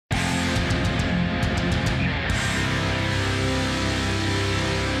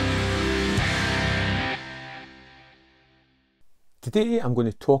Today I'm going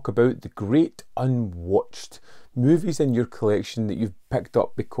to talk about the Great Unwatched, movies in your collection that you've picked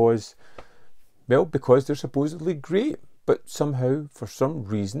up because they're supposedly great, but somehow, for some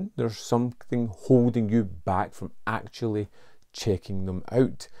reason, there's something holding you back from actually checking them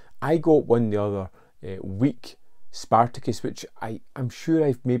out. I got one the other week, Spartacus, which I'm sure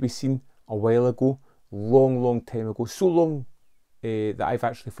I've maybe seen a while ago, long time ago, so long that I've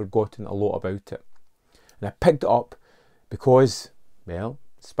actually forgotten a lot about it. And I picked it up because, well,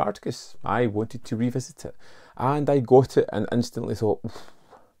 Spartacus, I wanted to revisit it. And I got it and instantly thought,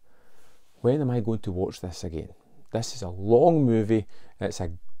 when am I going to watch this again? This is a long movie, it's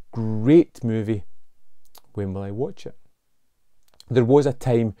a great movie. When will I watch it? There was a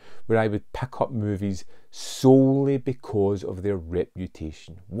time where I would pick up movies solely because of their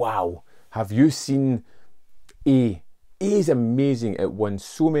reputation. Wow, have you seen A? A is amazing. It won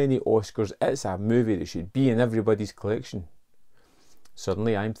so many Oscars. It's a movie that should be in everybody's collection.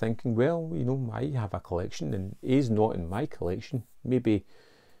 Suddenly I'm thinking, well, you know, I have a collection and A is not in my collection. Maybe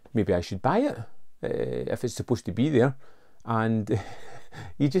I should buy it if it's supposed to be there. And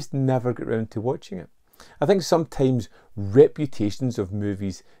you just never get around to watching it. I think sometimes reputations of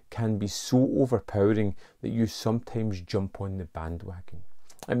movies can be so overpowering that you sometimes jump on the bandwagon.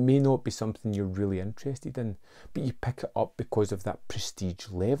 It may not be something you're really interested in, but you pick it up because of that prestige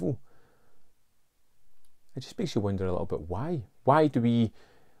level. It just makes you wonder a little bit why. Why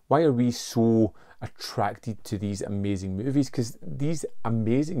are we so attracted to these amazing movies? Because these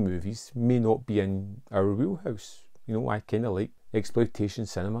amazing movies may not be in our wheelhouse. You know, I kind of like exploitation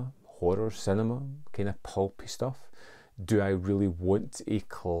cinema, horror cinema, kind of pulpy stuff. Do I really want a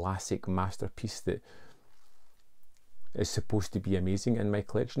classic masterpiece that is supposed to be amazing in my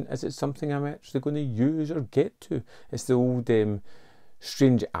collection? Is it something I'm actually going to use or get to? It's the old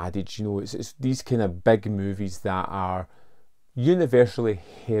strange adage, you know, it's these kind of big movies that are universally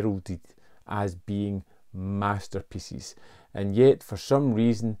heralded as being masterpieces, and yet for some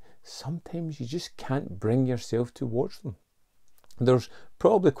reason sometimes you just can't bring yourself to watch them. There's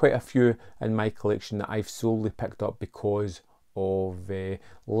probably quite a few in my collection that I've solely picked up because of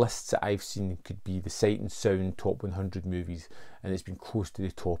lists that I've seen. It could be the Sight and Sound top 100 movies, and it's been close to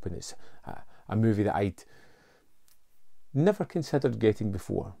the top, and it's a movie that I'd never considered getting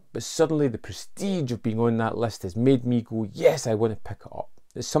before, but suddenly the prestige of being on that list has made me go, yes, I want to pick it up.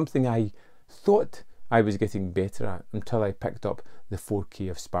 It's something I thought I was getting better at until I picked up the 4K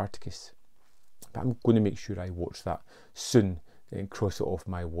of Spartacus. But I'm going to make sure I watch that soon and cross it off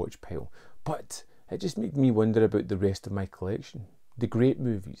my watch pile. But it just made me wonder about the rest of my collection. The great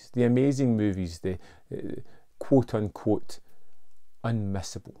movies, the amazing movies, the quote unquote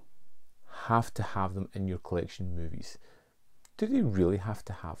unmissable. Have to have them in your collection movies. Do they really have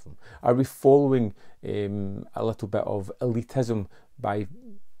to have them? Are we following a little bit of elitism by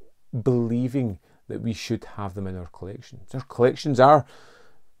believing that we should have them in our collections? Our collections are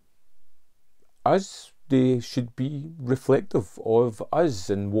us. They should be reflective of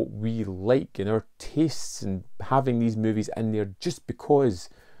us and what we like and our tastes, and having these movies in there just because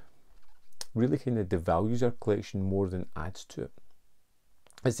really kind of devalues our collection more than adds to it.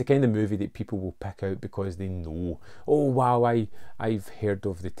 It's the kind of movie that people will pick out because they know, oh wow, I've heard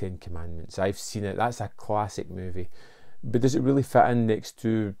of the 10 Commandments, I've seen it, that's a classic movie. But does it really fit in next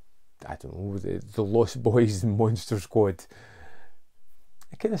to, I don't know, the Lost Boys and Monster Squad?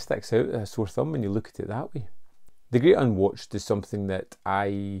 It kind of sticks out a sore thumb when you look at it that way. The Great Unwatched is something that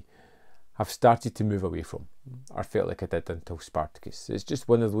I have started to move away from, or felt like I did until Spartacus. It's just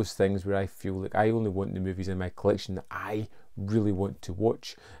one of those things where I feel like I only want the movies in my collection that I really want to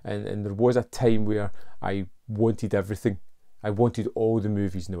watch, and there was a time where I wanted everything. I wanted all the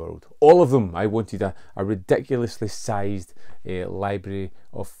movies in the world, all of them. I wanted a ridiculously sized library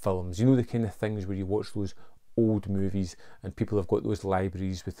of films. You know, the kind of things where you watch those old movies and people have got those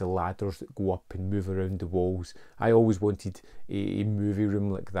libraries with the ladders that go up and move around the walls. I always wanted a movie room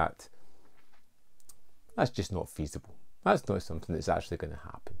like that. That's just not feasible. That's not something that's actually going to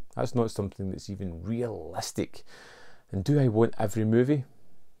happen. That's not something that's even realistic. And do I want every movie?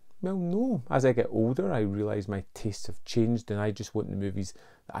 Well, no. As I get older, I realise my tastes have changed and I just want the movies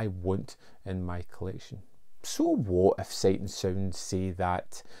that I want in my collection. So what if Sight and Sound say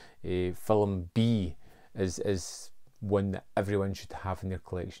that film B is one that everyone should have in their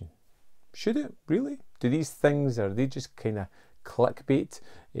collection? Should it really? Do these things, are they just kind of clickbait,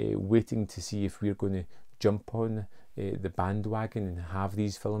 waiting to see if we're going to jump on the bandwagon and have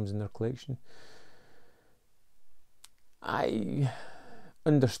these films in their collection? I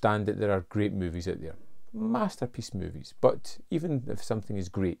understand that there are great movies out there. masterpiece movies. But even if something is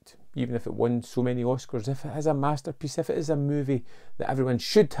great, even if it won so many Oscars, if it is a masterpiece, if it is a movie that everyone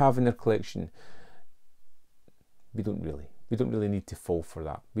should have in their collection, we don't really need to fall for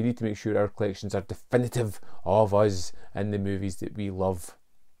that. We need to make sure our collections are definitive of us and the movies that we love.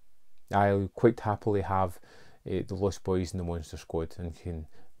 I'll quite happily have The Lost Boys and The Monster Squad, and can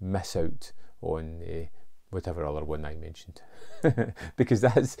miss out on whatever other one I mentioned. Because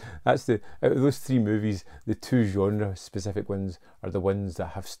that's the, out of those three movies, the two genre specific ones are the ones that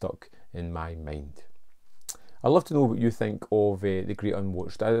have stuck in my mind. I'd love to know what you think of The Great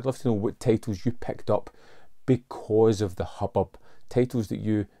Unwatched. I'd love to know what titles you picked up because of the hubbub, titles that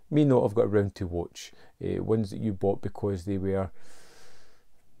you may not have got around to watch, ones that you bought because they were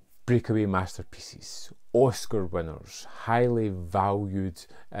breakaway masterpieces, Oscar winners, highly valued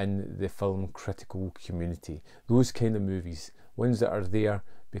in the film critical community. Those kind of movies, ones that are there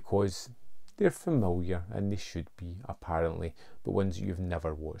because they're familiar and they should be apparently, but ones that you've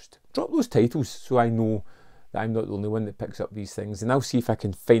never watched. Drop those titles so I know that I'm not the only one that picks up these things, and I'll see if I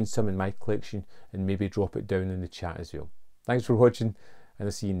can find some in my collection and maybe drop it down in the chat as well. Thanks for watching, and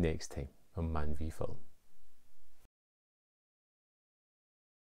I'll see you next time on Man v Film.